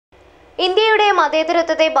ഇന്ത്യയുടെ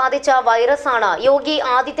മതേതരത്വത്തെ ബാധിച്ച വൈറസാണ് യോഗി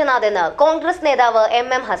ആദിത്യനാഥ് എന്ന് കോൺഗ്രസ് നേതാവ്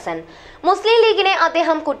എം ഹസൻ. മുസ്ലിം ലീഗിനെ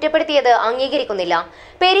അദ്ദേഹം കുറ്റപ്പെടുത്തിയത് അംഗീകരിക്കുന്നില്ല.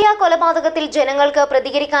 പെരിയ കൊലപാതകത്തിൽ ജനങ്ങൾക്ക്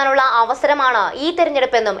പ്രതികരിക്കാനുള്ള അവസരമാണ് ഈ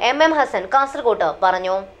തെരഞ്ഞെടുപ്പെന്നും എം ഹസൻ കാസർഗോഡ്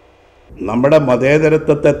പറഞ്ഞു. നമ്മുടെ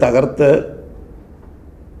മതേതരത്വത്തെ തകർത്ത്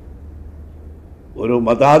ഒരു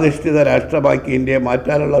മതാധിഷ്ഠിത രാഷ്ട്രമാക്കി ഇന്ത്യയെ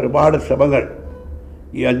മാറ്റാനുള്ള ഒരുപാട് ശ്രമങ്ങൾ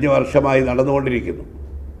ഈ 5 വർഷമായി നടന്നുകൊണ്ടിരിക്കുന്നു.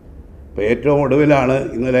 ഇപ്പോൾ ഏറ്റവും ഒടുവിലാണ്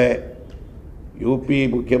ഇന്നലെ UP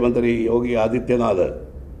മുഖ്യമന്ത്രി യോഗി ആദിത്യനാഥ്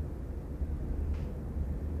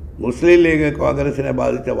മുസ്ലിം ലീഗ് കോൺഗ്രസിനെ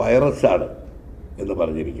ബാധിച്ച വൈറസാണ് എന്ന്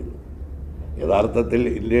പറഞ്ഞിരിക്കുന്നു. യഥാർത്ഥത്തിൽ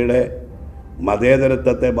ഇന്ത്യയുടെ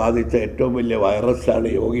മതേതരത്വത്തെ ബാധിച്ച ഏറ്റവും വലിയ വൈറസാണ്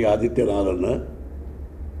യോഗി ആദിത്യനാഥെന്ന്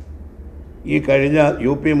ഈ കഴിഞ്ഞ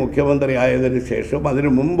UP മുഖ്യമന്ത്രി ആയതിനു ശേഷം അതിനു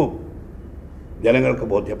മുമ്പും ജനങ്ങൾക്ക്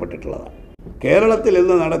ബോധ്യപ്പെട്ടിട്ടുള്ളതാണ്. കേരളത്തിൽ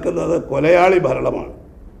ഇന്ന് നടക്കുന്നത് കൊലയാളി ഭരണമാണ്.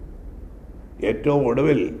 ഏറ്റവും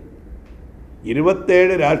ഒടുവിൽ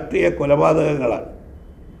 27 രാഷ്ട്രീയ കൊലപാതകങ്ങളാണ്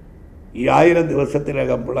ഈ 1000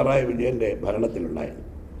 ദിവസത്തിനകം പിണറായി വിജയൻ്റെ ഭരണത്തിലുണ്ടായത്.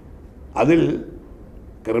 അതിൽ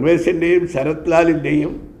കൃപേശിൻ്റെയും ശരത്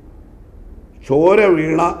ലാലിൻ്റെയും ചോര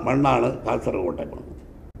വീണ മണ്ണാണ് കാസർഗോട്ടെ മണ്ണ്.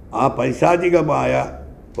 ആ പൈശാചികമായ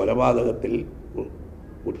കൊലപാതകത്തിൽ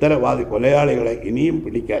ഉത്തരവാദി കൊലയാളികളെ ഇനിയും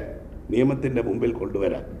പിടിക്കാൻ നിയമത്തിൻ്റെ മുമ്പിൽ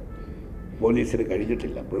കൊണ്ടുവരാൻ പോലീസിന്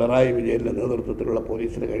കഴിഞ്ഞിട്ടില്ല. പിണറായി വിജയൻ്റെ നേതൃത്വത്തിലുള്ള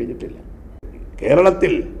പോലീസിന് കഴിഞ്ഞിട്ടില്ല.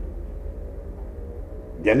 കേരളത്തിൽ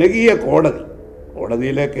ജനകീയ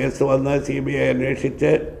കോടതിയിലെ കേസ് വന്ന് CBI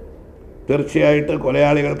അന്വേഷിച്ച് തീർച്ചയായിട്ടും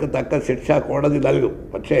കൊലയാളികൾക്ക് തക്ക ശിക്ഷ കോടതി നൽകും.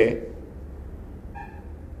 പക്ഷേ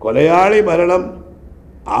കൊലയാളി ഭരണം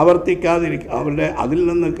അതിൽ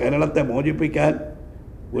നിന്ന് കേരളത്തെ മോചിപ്പിക്കാൻ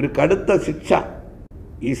ഒരു കടുത്ത ശിക്ഷ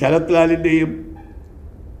ഈ ശരത് ലാലിൻ്റെയും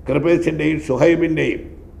കൃപേശിൻ്റെയും ഷുഹൈബിൻ്റെയും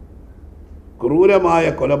ക്രൂരമായ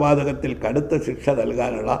കൊലപാതകത്തിൽ കടുത്ത ശിക്ഷ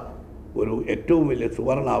നൽകാനുള്ള ഒരു ഏറ്റവും വലിയ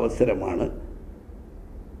സുവർണ അവസരമാണ്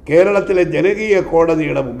കേരളത്തിലെ ജനകീയ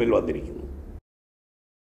കോടതിയുടെ മുമ്പിൽ വന്നിരിക്കുന്നത്.